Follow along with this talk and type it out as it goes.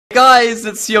Guys,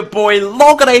 it's your boy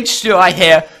LOGinHDi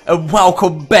here, and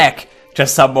welcome back to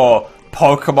some more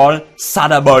Pokemon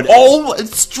Sun mode. Oh,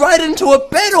 it's straight into a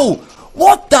battle!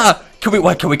 What the?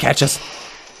 Can we catch this?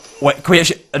 Wait, can we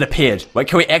actually, it appeared. Wait,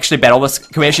 can we actually battle this?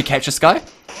 Can we actually catch this guy?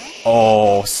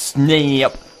 Oh,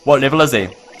 snap. What level is he?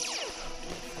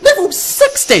 Level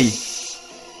 60!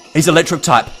 He's electric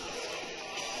type.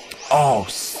 Oh,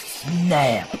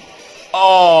 snap.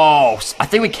 Oh, I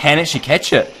think we can actually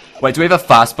catch it. Wait, do we have a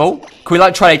fast ball? Can we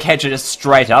like try to catch it just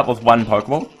straight up with one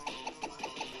Pokeball?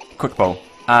 Quick ball.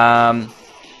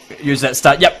 Use that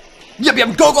start. Yep,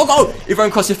 go!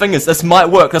 Everyone cross your fingers. This might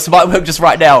work. This might work just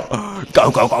right now.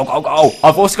 Go.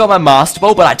 I've also got my Master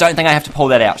Ball, but I don't think I have to pull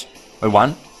that out. Wait,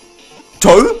 1,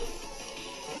 2,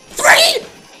 3!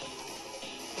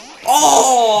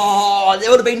 Oh, that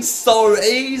would have been so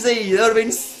easy.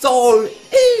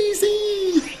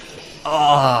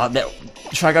 Oh,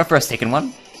 should I go for a second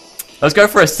one? Let's go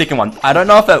for a second one. I don't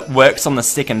know if it works on the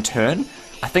second turn.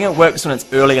 I think it works when it's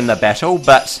early in the battle,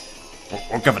 but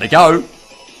we'll give it a go.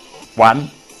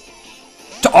 1,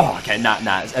 2. Oh, okay, nah,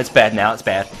 it's bad now, it's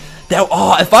bad.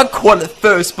 Oh, if I caught the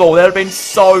first ball, that would have been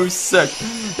so sick.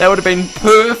 That would have been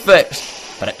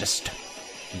perfect. But it just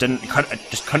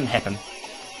couldn't happen.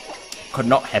 Could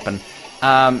not happen.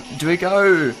 Do we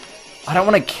go? I don't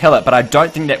want to kill it, but I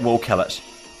don't think that will kill it.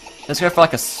 Let's go for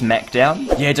like a smackdown.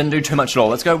 Yeah, it didn't do too much at all.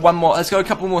 Let's go one more. Let's go a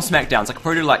couple more smackdowns. I could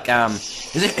probably do like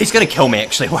he's gonna kill me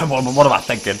actually. What am I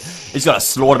thinking? He's gonna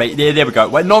slaughter me. There we go.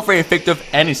 Well, not very effective,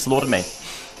 and he slaughtered me.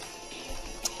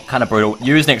 Kind of brutal.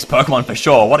 Use next Pokemon for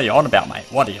sure. What are you on about, mate?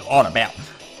 What are you on about?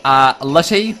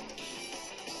 Litty.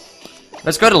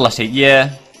 Let's go to Litty.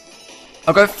 Yeah,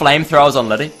 I'll go flamethrowers on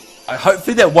Litty.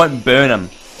 Hopefully that won't burn him.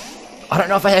 I don't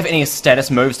know if I have any status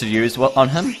moves to use on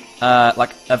him. Can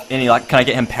I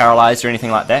get him paralyzed or anything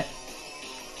like that?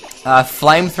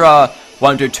 Flamethrower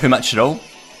won't do too much at all.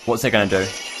 What's that gonna do?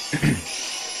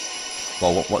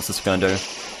 Well, what's this gonna do?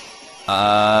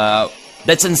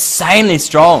 That's insanely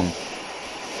strong.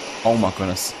 Oh my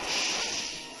goodness.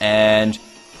 And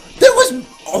that was.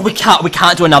 Oh, we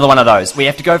can't do another one of those. We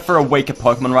have to go for a weaker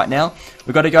Pokemon right now.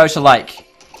 We've got to go to like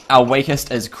our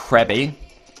weakest is Krabby.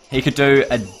 He could do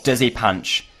a Dizzy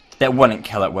Punch. That wouldn't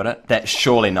kill it, would it? That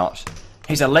surely not.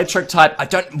 He's electric type. I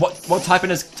don't. What type in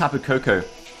his Tapu Koko?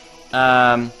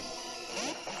 I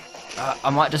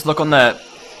might just look on the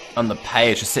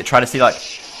page to try to see like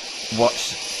what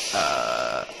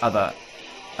other.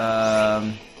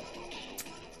 I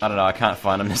don't know. I can't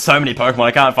find them. There's so many Pokemon.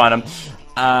 I can't find them.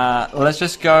 Let's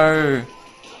just go.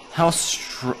 How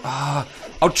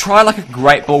I'll try like a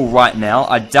Great Ball right now.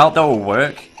 I doubt that will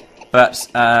work. But,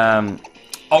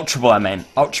 Ultra Ball, I mean.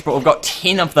 Ultra Ball, we've got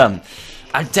 10 of them.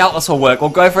 I doubt this will work. We'll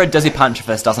go for a Dizzy Punch if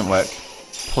this doesn't work.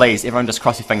 Please, everyone just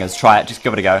cross your fingers. Try it. Just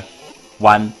give it a go.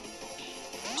 1.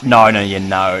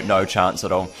 No chance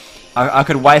at all. I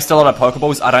could waste a lot of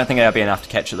Pokeballs. I don't think it'll be enough to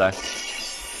catch it, though.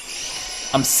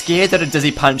 I'm scared that a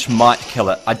Dizzy Punch might kill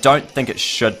it. I don't think it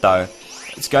should, though.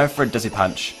 Let's go for a Dizzy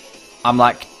Punch. I'm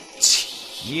like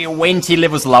 20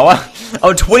 levels lower.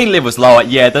 Oh, 20 levels lower.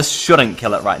 Yeah, this shouldn't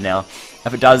kill it right now.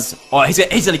 If it does... Oh,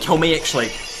 he's gonna kill me, actually.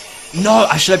 No,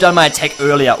 I should have done my attack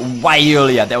earlier. Way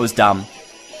earlier. That was dumb.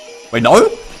 Wait, no?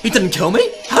 He didn't kill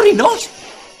me? How did he not?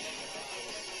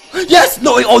 Yes!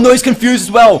 No, oh no, he's confused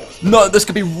as well. No, this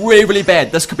could be really, really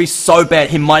bad. This could be so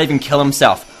bad. He might even kill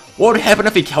himself. What would happen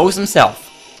if he kills himself?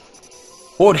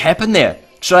 What would happen there?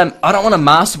 I don't want to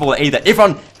Master Ball either.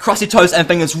 Everyone, cross your toes and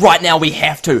fingers right now. We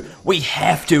have to.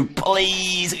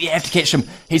 Please. We have to catch him.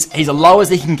 He's as low as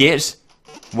he can get.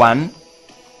 1.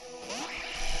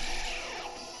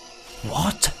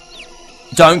 What?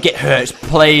 Don't get hurt.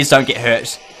 Please don't get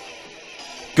hurt.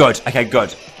 Good. Okay,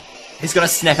 good. He's gonna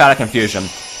snap out of confusion.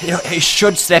 He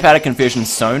should snap out of confusion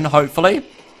soon, hopefully.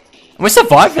 And we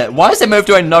survived it. Why is that move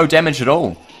doing no damage at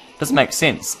all? Doesn't make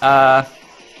sense.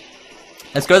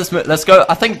 Let's go.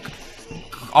 I think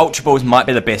Ultra Balls might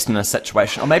be the best in this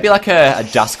situation. Or maybe like a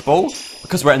Dusk Ball,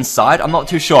 because we're inside. I'm not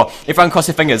too sure. Everyone cross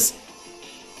your fingers.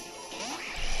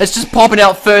 It's just popping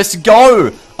out first.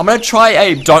 Go! I'm going to try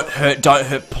a don't hurt.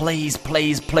 Please.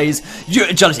 You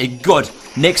agility. Good.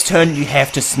 Next turn, you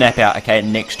have to snap out. Okay,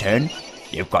 next turn,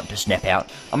 you've got to snap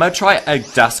out. I'm going to try a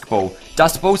Dusk Ball.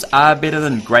 Dusk Balls are better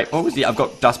than Great Balls. Yeah, I've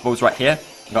got Dusk Balls right here.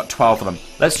 I've got 12 of them.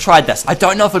 Let's try this. I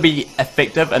don't know if it'll be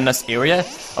effective in this area.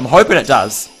 I'm hoping it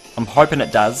does.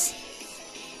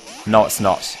 No, it's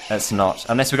not. It's not.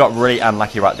 Unless we got really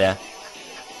unlucky right there.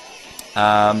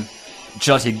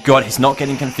 Agility, good. He's not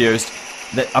getting confused.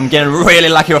 I'm getting really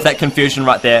lucky with that confusion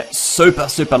right there.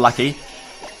 Super lucky.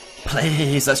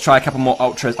 Please, let's try a couple more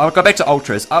ultras. I'll go back to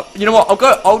ultras. You know what? I'll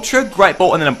go ultra, great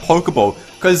ball, and then a pokeball.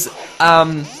 Because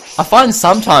I find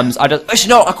sometimes I just... Actually,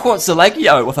 no, I caught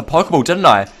Zalagio with a pokeball, didn't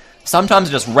I? Sometimes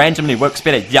it just randomly works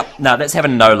better. Yep, no, that's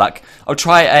having no luck. I'll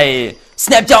try a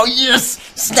Snapdown. Yes!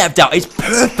 Snapdown. It's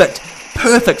perfect.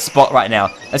 Perfect spot right now.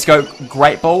 Let's go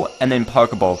great ball and then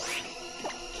pokeball.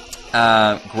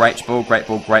 Great ball, great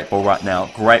ball, great ball right now.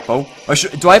 Great ball.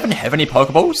 Do I even have any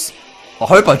pokeballs? I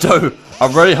hope I do. I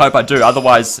really hope I do.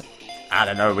 Otherwise, I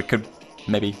don't know, we could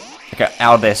maybe get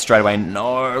out of there straight away.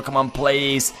 No, come on,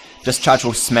 please. Just Charge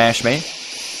will smash me.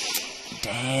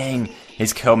 Dang.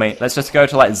 He's killed me. Let's just go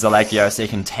to like Zalagio so he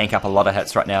can tank up a lot of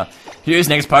hits right now. Here's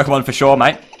next Pokemon for sure,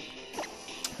 mate.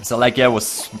 Zalagio will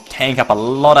tank up a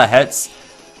lot of hits.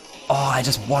 Oh, I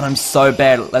just want him so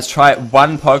bad. Let's try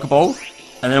one Pokeball,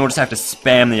 and then we'll just have to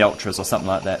spam the Ultras or something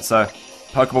like that. So,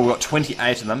 Pokeball, we've got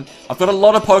 28 of them. I've got a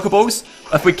lot of Pokeballs.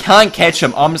 If we can't catch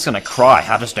him, I'm just going to cry.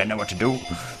 I just don't know what to do.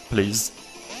 Please.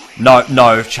 No,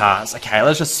 no chance. Okay,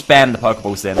 let's just spam the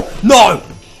Pokeballs then. No!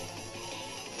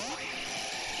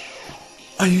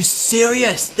 Are you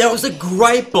serious? That was a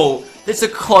great ball. That's the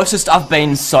closest I've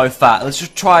been so far. Let's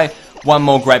just try one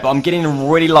more great ball. I'm getting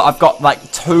really low. I've got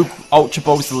like 2 Ultra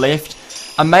Balls left.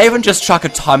 I may even just chuck a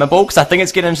Timer Ball because I think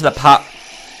it's getting into the part.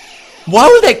 Why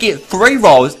would that get 3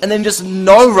 rolls and then just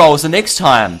no rolls the next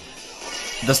time?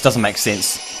 This doesn't make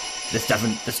sense. This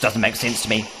doesn't make sense to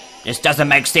me. This doesn't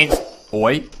make sense.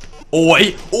 Oi.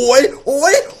 Oi. Oi.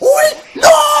 Oi. Oi.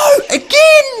 No!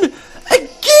 Again!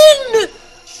 Again!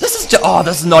 This is just, oh,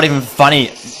 this is not even funny.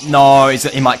 No,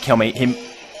 he might kill me.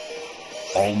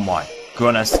 Oh my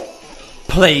goodness.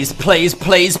 Please, please,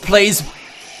 please, please.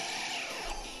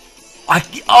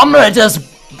 I'm gonna just...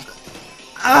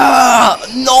 no,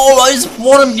 I just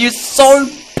want him to use so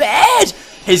bad.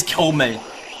 He's killed me.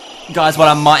 Guys, what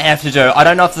I might have to do, I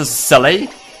don't know if this is silly,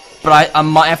 but I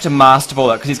might have to Master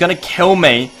Ball it, because he's gonna kill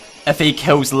me if he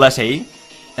kills Litty.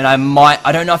 And I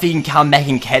don't know if he can come back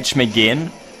and catch me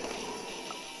again.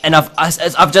 And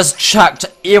I've just chucked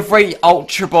every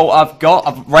Ultra Ball I've got.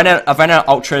 I've ran out of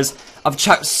Ultras. I've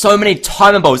chucked so many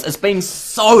Timer Balls. It's been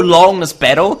so long, this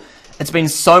battle. It's been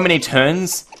so many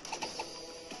turns.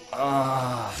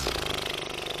 Whoa,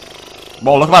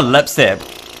 look at my lips there.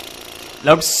 It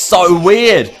looks so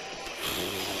weird.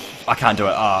 I can't do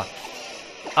it.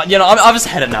 You know, I've just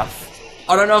had enough.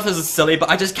 I don't know if this is silly, but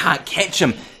I just can't catch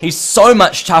him. He's so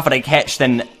much tougher to catch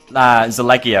than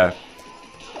Zalagio.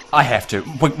 I have to.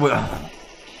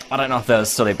 I don't know if that was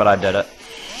silly, but I did it.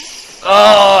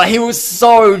 Oh, he was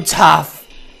so tough.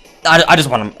 I just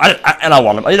want him. I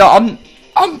want him. You know,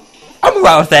 I'm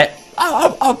alright with that.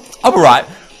 I'm alright.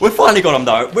 We finally got him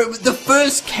though. The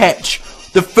first catch,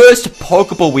 the first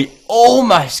Pokeball, we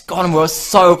almost got him. We were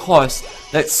so close.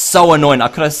 That's so annoying. I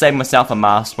could have saved myself a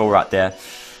Master Ball right there.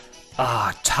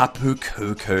 Tapu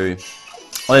Cuckoo.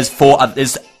 Oh, there's 4.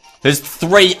 There's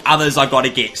 3 others I gotta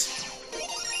get.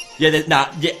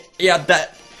 Yeah,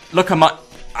 that. Look at my.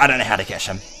 I don't know how to catch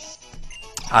him.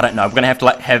 I don't know. We're gonna have to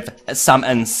like have some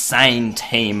insane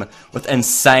team with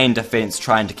insane defense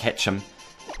trying to catch him.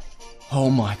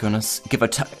 Oh my goodness! Give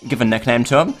a nickname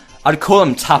to him. I'd call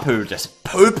him Tapu, just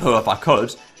Poo Poo if I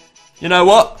could. You know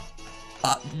what?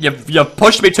 You've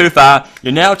pushed me too far.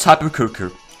 You're now Tapu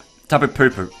Cuckoo. Tapu Poo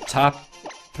Poo.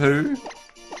 Tapu.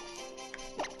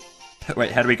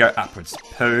 Wait, how do we go upwards?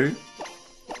 Poo.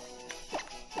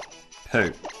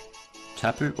 Poo.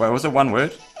 Tapu? Wait, was it one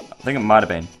word? I think it might have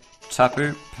been.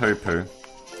 Tapu Poo Poo.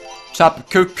 Tapu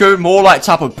Cuckoo, more like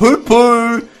Tapu Poo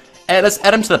Poo! And let's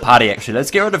add him to the party actually.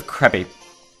 Let's get rid of Krabby.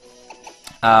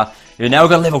 You're now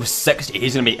got level 60.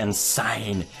 He's gonna be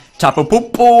insane. Tapu Poo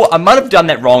Poo! I might have done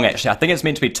that wrong actually. I think it's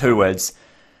meant to be 2 words.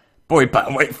 Boy,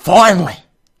 but wait, finally!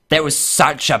 That was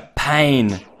such a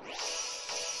pain.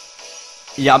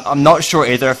 Yeah, I'm not sure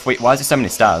either if we... Why is there so many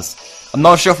stars? I'm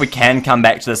not sure if we can come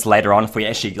back to this later on if we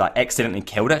actually like accidentally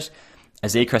killed it. A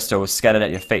Z crystal was scattered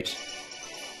at your feet.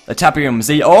 The Tapu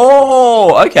Z.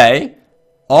 Oh, okay.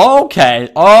 Okay.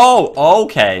 Oh,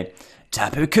 okay.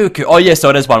 Tapu Cuckoo. Oh, yeah, so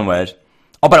it is 1 word.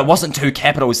 Oh, but it wasn't 2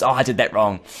 capitals. Oh, I did that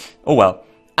wrong. Oh, well.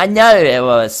 I know it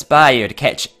will inspire you to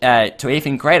catch to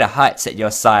even greater heights at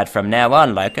your side from now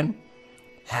on, Logan.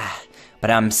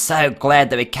 But I'm so glad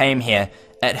that we came here.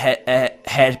 It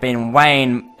had been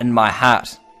weighing in my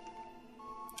heart.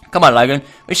 Come on, Logan.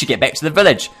 We should get back to the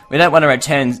village. We don't want to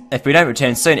return. If we don't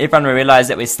return soon, everyone will realize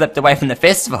that we slipped away from the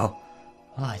festival.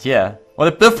 Oh, yeah.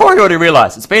 Well, before you already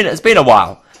realized, it's been a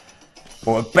while.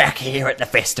 But we're back here at the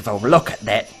festival. Look at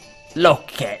that.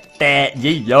 Look at that.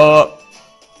 Yeah.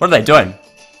 What are they doing?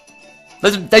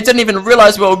 They didn't even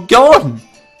realize we were gone.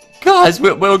 Guys,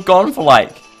 we were gone for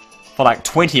like for like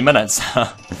 20 minutes.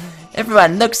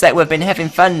 Everyone looks like we've been having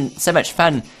fun, so much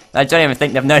fun. I don't even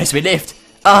think they've noticed we left.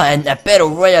 Oh, and the battle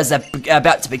royals are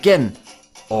about to begin.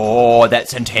 Oh,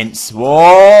 that's intense.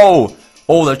 Whoa!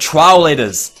 All the trial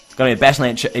leaders gonna be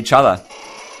battling each other.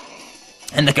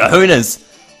 And the kahunas.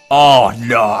 Oh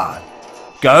no.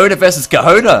 Kahuna versus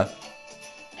kahuna.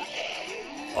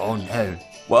 Oh no.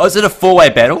 Well, is it a four-way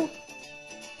battle?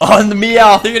 Oh, and the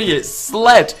Meowth, they're gonna get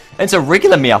slapped. It's a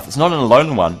regular Meowth, it's not an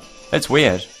alone one. That's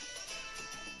weird.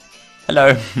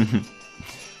 Hello.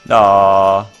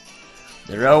 Aww.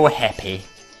 They're all happy.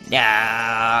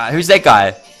 Yeah. Who's that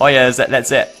guy? Oh yeah,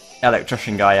 that's it.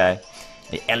 Electrician guy, eh?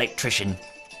 The electrician.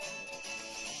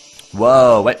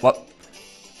 Whoa, wait, what?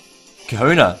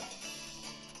 Kahuna.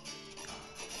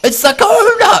 It's the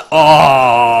Kahuna!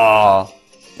 Oh!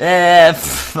 Yeah.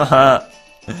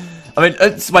 I mean,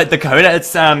 wait, the Kahuna,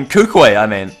 it's Kukui, I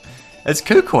mean. It's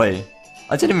Kukui.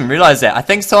 I didn't even realize that. I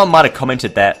think someone might have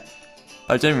commented that.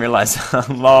 I didn't realize.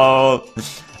 Lol.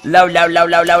 Low.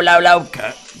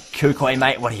 Kukui,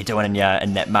 mate, what are you doing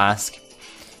in that mask?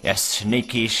 Yeah,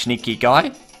 sneaky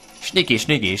guy.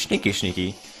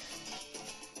 Sneaky.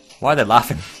 Why are they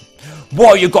laughing? Why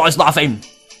are you guys laughing?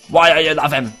 Why are you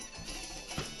laughing?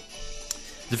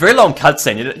 It's a very long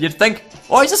cutscene. You'd think,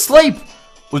 oh, he's asleep.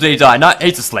 Or did he die? No,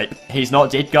 he's asleep. He's not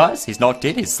dead, guys. He's not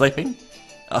dead. He's sleeping.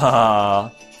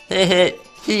 Ah. Hee.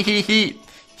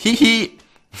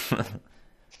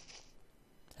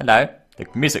 Hello. The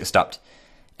music stopped.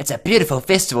 It's a beautiful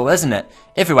festival, isn't it?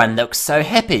 Everyone looks so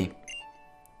happy.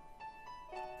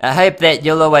 I hope that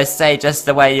you'll always say just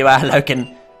the way you are,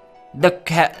 Logan.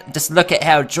 Just look at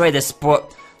how joy this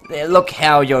brought. Look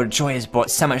how your joy has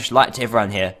brought so much light to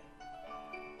everyone here.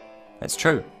 That's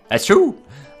true. That's true.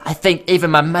 I think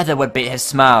even my mother would have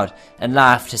smiled and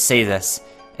laughed to see this,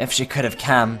 if she could have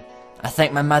come. I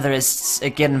think my mother is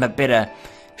getting a bit better.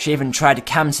 She even tried to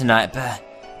come tonight, but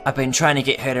I've been trying to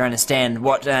get her to understand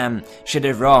what she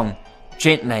did wrong.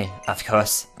 Gently, of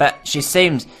course. But she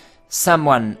seemed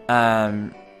someone,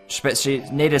 but she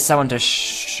needed someone to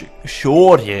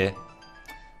short her.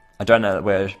 I don't know that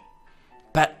word.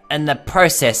 But in the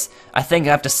process, I think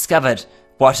I've discovered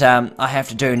what I have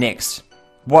to do next.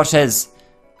 What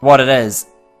it is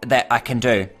that I can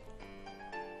do.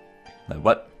 Wait,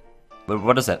 what?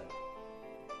 What is it?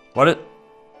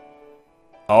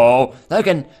 Oh,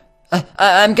 Logan,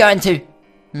 I'm going to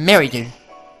marry you.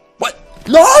 What?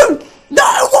 No!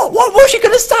 No! What was she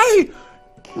gonna say?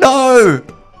 No!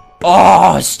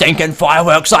 Oh, stinking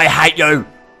fireworks! I hate you!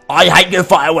 I hate you,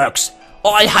 fireworks!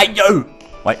 I hate you!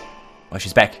 Wait, oh,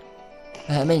 she's back.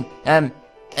 Oh, never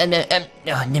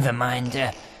mind.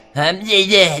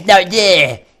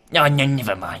 No,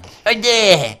 never mind. Oh,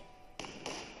 yeah.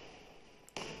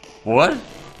 What?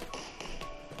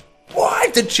 Why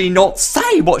did she not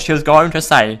say what she was going to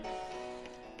say?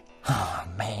 Oh,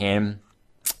 man.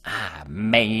 Ah,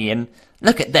 man.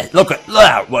 Look at that. Look,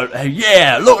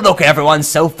 yeah, look, everyone's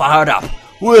so fired up.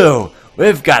 Whoa,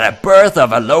 we've got a birth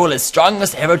of Alola's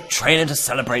strongest ever trainer to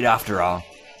celebrate after all.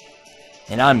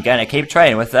 And I'm gonna keep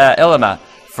training with Ilma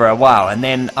for a while, and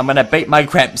then I'm gonna beat my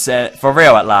cramps for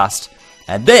real at last.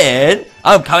 And then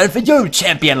I'm coming for you,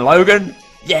 Champion Logan.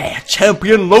 Yeah,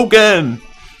 Champion Logan.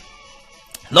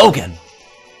 Logan.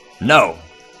 No.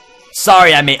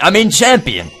 Sorry, I mean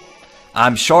Champion.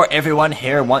 I'm sure everyone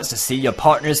here wants to see your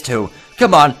partners too.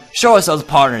 Come on, show us those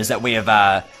partners that we have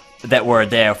that were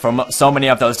there for so many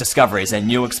of those discoveries and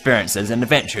new experiences and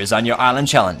adventures on your island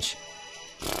challenge.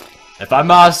 If I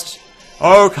must.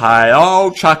 Okay,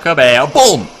 I'll chuck him out.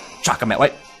 Boom! Chuck him out.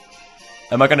 Wait.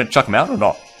 Am I going to chuck him out or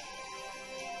not?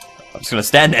 I'm just going to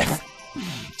stand there.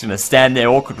 Just going to stand there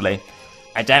awkwardly.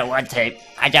 I don't want to.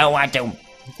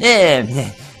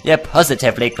 Yeah, you're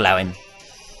positively glowing.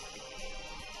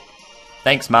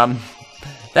 Thanks, Mum.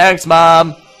 Thanks,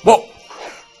 Mum. Whoa!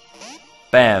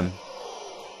 Bam.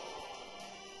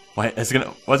 Wait, it's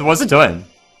gonna. What's it doing?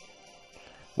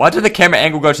 Why did the camera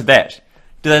angle go to that?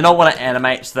 Do they not want to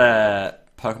animate the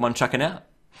Pokemon chucking out?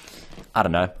 I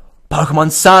don't know. Pokemon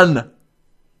Sun!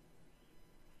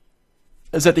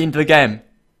 Is at the end of the game.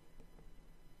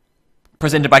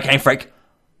 Presented by Game Freak.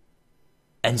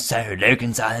 And so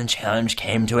Logan's Island Challenge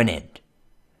came to an end.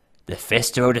 The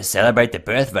festival to celebrate the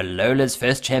birth of Alola's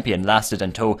first champion lasted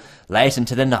until late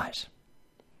into the night.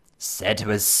 Said it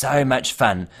was so much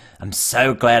fun. I'm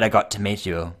so glad I got to meet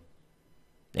you all.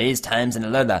 These times in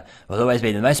Alola will always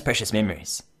be the most precious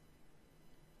memories.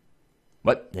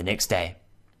 What? The next day.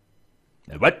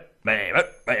 What?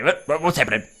 What's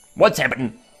happening? What's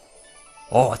happening?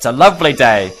 Oh, it's a lovely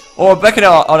day. Oh, back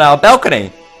on our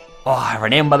balcony. Oh, I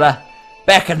remember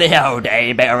back in the old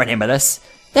day, better remember this.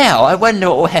 Now, I wonder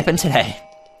what will happen today.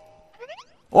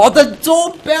 Oh, the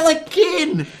doorbell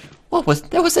again! What was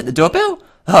that? Was it the doorbell?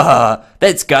 Ah,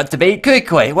 that's got to be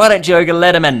Kukui. Why don't you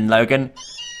let him in, Logan?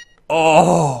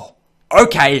 Oh,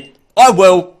 okay, I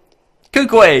will.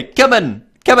 Kukui, come in.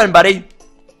 Come in, buddy.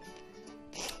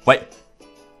 Wait,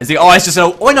 is he? Oh, it's just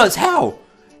a. Oh no, it's Hal.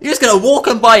 You're just gonna walk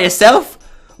in by yourself?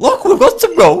 Look, we've got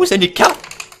some rules, and you can't.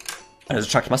 I just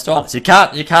chucked my stylus. You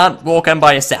can't walk in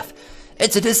by yourself.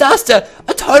 It's a disaster,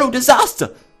 a total disaster.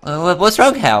 What's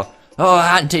wrong, Hal? Oh,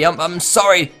 Auntie, I'm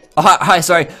sorry. Oh, hi,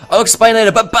 sorry. I'll explain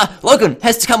later. But Logan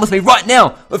has to come with me right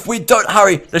now. If we don't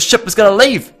hurry, the ship is gonna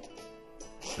leave.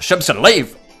 The ship's gonna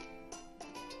leave.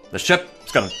 The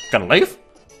ship's gonna leave.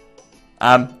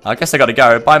 I guess I gotta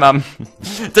go. Bye, Mum.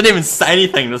 Didn't even say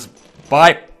anything. Just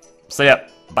bye. See ya.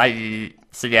 Bye.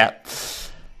 See ya.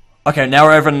 Okay, now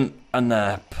we're over in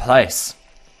the place.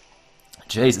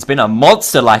 Jeez, it's been a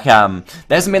monster. Like there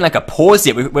hasn't been like a pause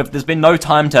yet. There's been no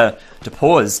time to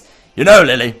pause. You know,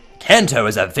 Lily, Kanto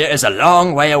is a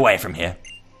long way away from here.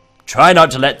 Try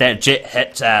not to let that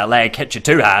jet lag hit you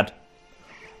too hard.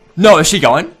 No, is she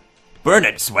going?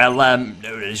 Burnett,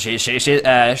 well, she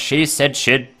said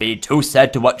she'd be too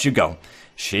sad to watch you go.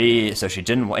 So she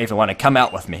didn't even want to come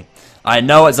out with me. I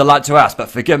know it's a lot to ask, but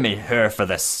forgive me her for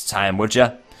this time, would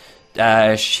ya?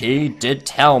 She did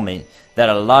tell me that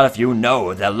a lot of you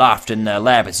know the loft in the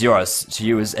lab is yours to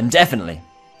use indefinitely.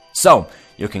 So,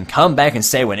 you can come back and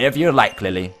stay whenever you like,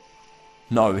 Lily.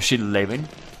 No, is she leaving?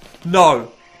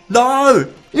 No!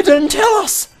 No! You didn't tell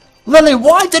us! Lily,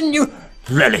 why didn't you...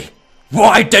 Lily,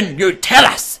 why didn't you tell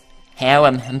us? Hal,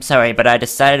 I'm sorry, but I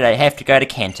decided I have to go to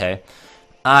Kanto.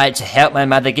 To help my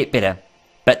mother get better.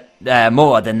 But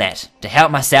more than that, to help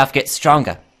myself get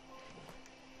stronger.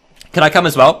 Can I come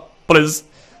as well? Please?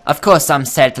 Of course, I'm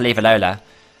sad to leave Alola.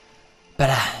 But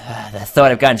the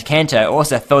thought of going to Kanto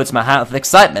also fills my heart with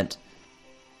excitement.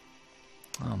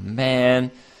 Oh man,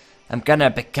 I'm gonna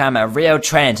become a real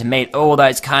trainer to meet all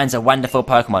those kinds of wonderful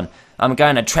Pokemon. I'm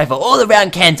going to travel all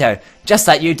around Kanto, just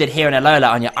like you did here in Alola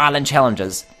on your island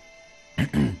challenges.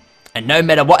 And no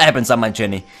matter what happens on my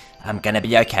journey, I'm gonna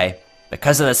be okay.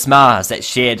 Because of the smiles that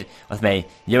shared with me,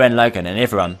 you and Logan and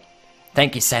everyone.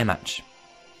 Thank you so much.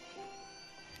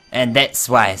 And that's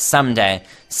why someday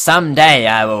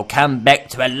I will come back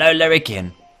to Alola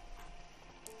again.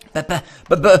 But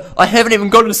I haven't even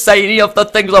got to say any of the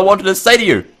things I wanted to say to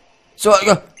you. So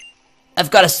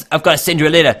I've got to send you a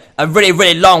letter, a really,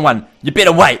 really long one. You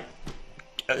better wait.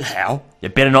 How? You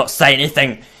better not say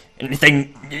anything.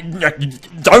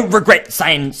 Don't regret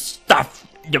saying stuff.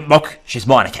 Look, she's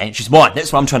mine, okay? She's mine.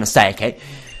 That's what I'm trying to say, okay?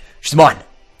 She's mine.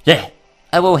 Yeah.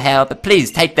 I will, Hal, but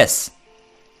please take this.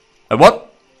 What?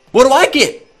 What do I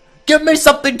get? Give me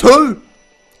something too.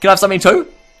 Can I have something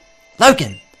too?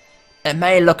 Logan, it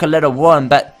may look a little worn,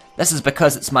 but this is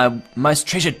because it's my most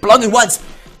treasured belonging once.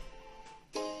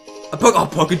 A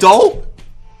Poké doll?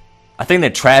 I think they're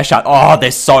trash. Oh,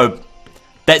 they're so...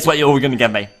 That's what you're gonna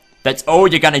give me. That's all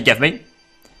you're gonna give me?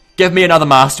 Give me another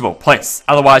Master Ball, please.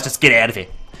 Otherwise, just get out of here.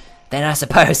 Then I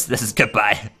suppose this is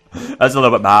goodbye. That's a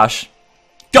little bit harsh.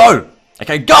 Go!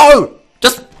 Okay, go!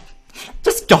 Just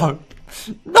go.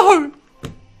 No!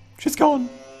 She's gone.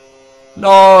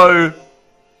 No!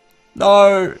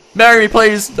 No! Marry me,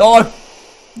 please! No!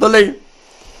 Lily!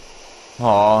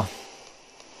 Aw.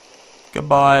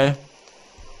 Goodbye.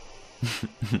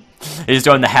 He's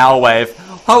doing the howl wave.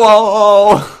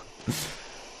 Hello!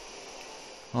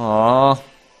 Aw.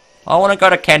 I want to go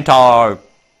to Kanto.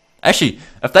 Actually,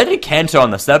 if they did Kanto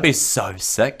on this, that'd be so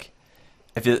sick.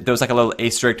 If there was like a little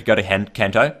Easter egg to go to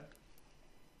Kanto.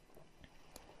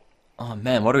 Oh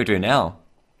man, what do we do now?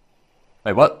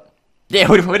 Wait, what? Yeah,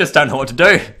 we just don't know what to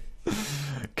do.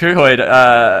 Kuhoid,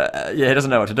 yeah, he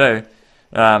doesn't know what to do.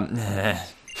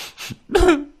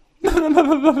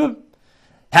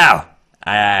 How?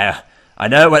 I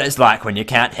know what it's like when you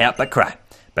can't help but cry.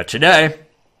 But you know,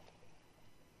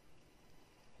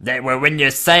 that when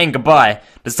you're saying goodbye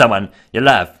to someone you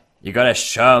love, you gotta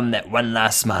show them that one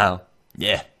last smile.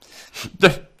 Yeah.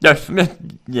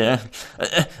 Yeah.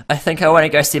 I think I want to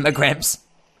go see my Gramps.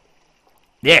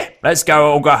 Yeah, let's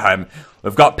all go home.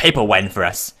 We've got people waiting for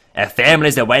us. Our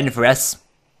families are waiting for us.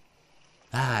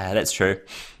 Ah, that's true.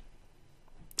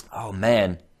 Oh,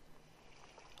 man.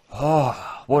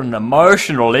 Oh, what an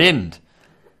emotional end.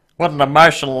 What an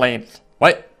emotional end.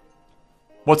 Wait.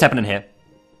 What's happening here?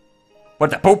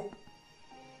 What the poop?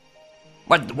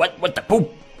 What the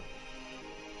poop?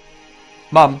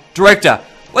 Mum, director,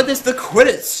 what is the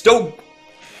credits still?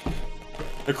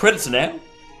 The credits are now?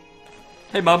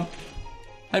 Hey mum,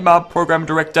 program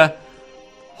director.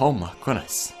 Oh my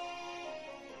goodness.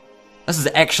 This is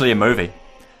actually a movie.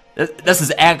 This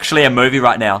is actually a movie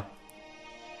right now.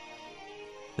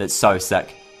 That's so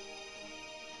sick.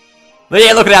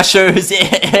 Yeah, look at our shoes.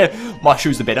 Yeah, my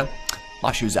shoes are better.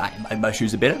 My shoes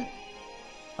are better.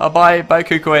 Oh, bye,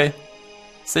 Kukui.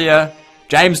 See ya.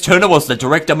 James Turner was the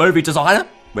director, movie designer.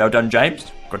 Well done,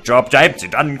 James. Good job, James. You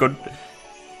done good.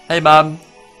 Hey, Mum.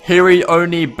 Hiri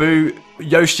Oni Bu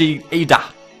Yoshi Ida.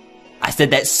 I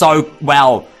said that so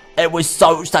well. It was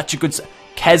such a good.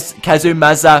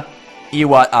 Kazumaza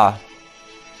Iwata.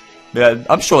 Yeah,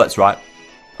 I'm sure that's right.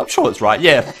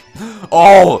 Yeah.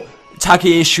 Oh,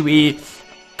 Takeishui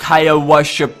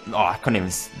Kayawasha. Oh, I couldn't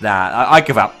even. Nah, I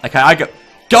give up. Okay,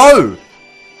 Go!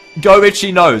 Go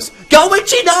Itchy Nose! Go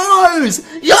Itchy Nose!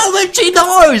 Yo Itchy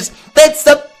Nose!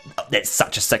 That's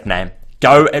such a sick name.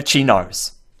 Go Itchy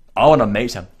Nose. I want to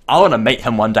meet him.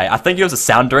 One day. I think he was a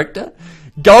sound director.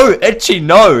 Go Itchy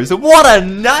Nose! What a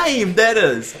name that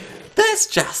is! That's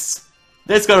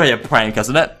gotta be a prank,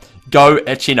 isn't it? Go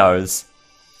Itchy Nose.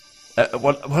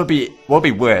 What would be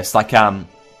worse? Like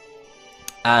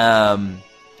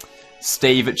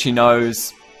Steve Itchy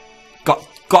Nose.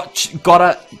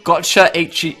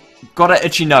 Got a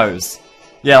itchy nose.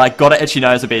 Yeah, like got a itchy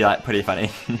nose would be like pretty funny.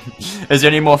 Is there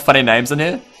any more funny names in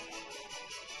here?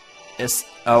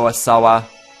 Owasawa.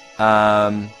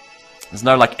 There's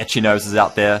no like itchy noses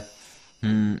out there.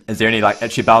 Is there any like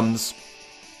itchy bums?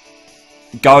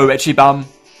 Go Itchy Bum.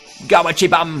 Go Itchy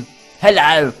Bum.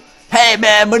 Hello. Hey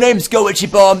man, my name's Go Itchy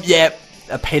Bum. Yep.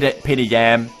 Peter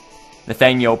Yam.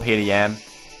 Nathaniel Peter Yam.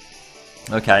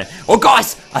 Okay. Well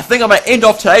guys, I think I'm going to end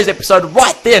off today's episode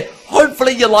right there.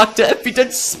 Hopefully you liked it. If you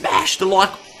did, smash the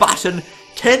like button.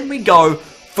 Can we go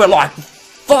for like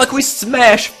we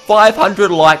smash 500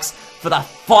 likes for the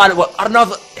final, well, I don't know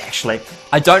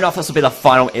if, I don't know if this will be the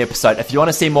final episode. If you want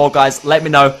to see more guys, let me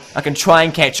know. I can try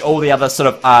and catch all the other sort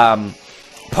of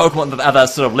Pokemon, the other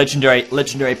sort of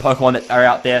legendary Pokemon that are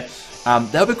out there.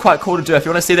 That would be quite cool to do. If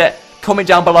you want to see that, comment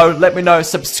down below, let me know,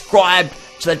 subscribe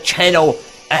to the channel,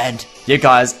 and you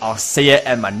guys, I'll see you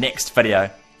in my next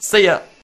video. See ya!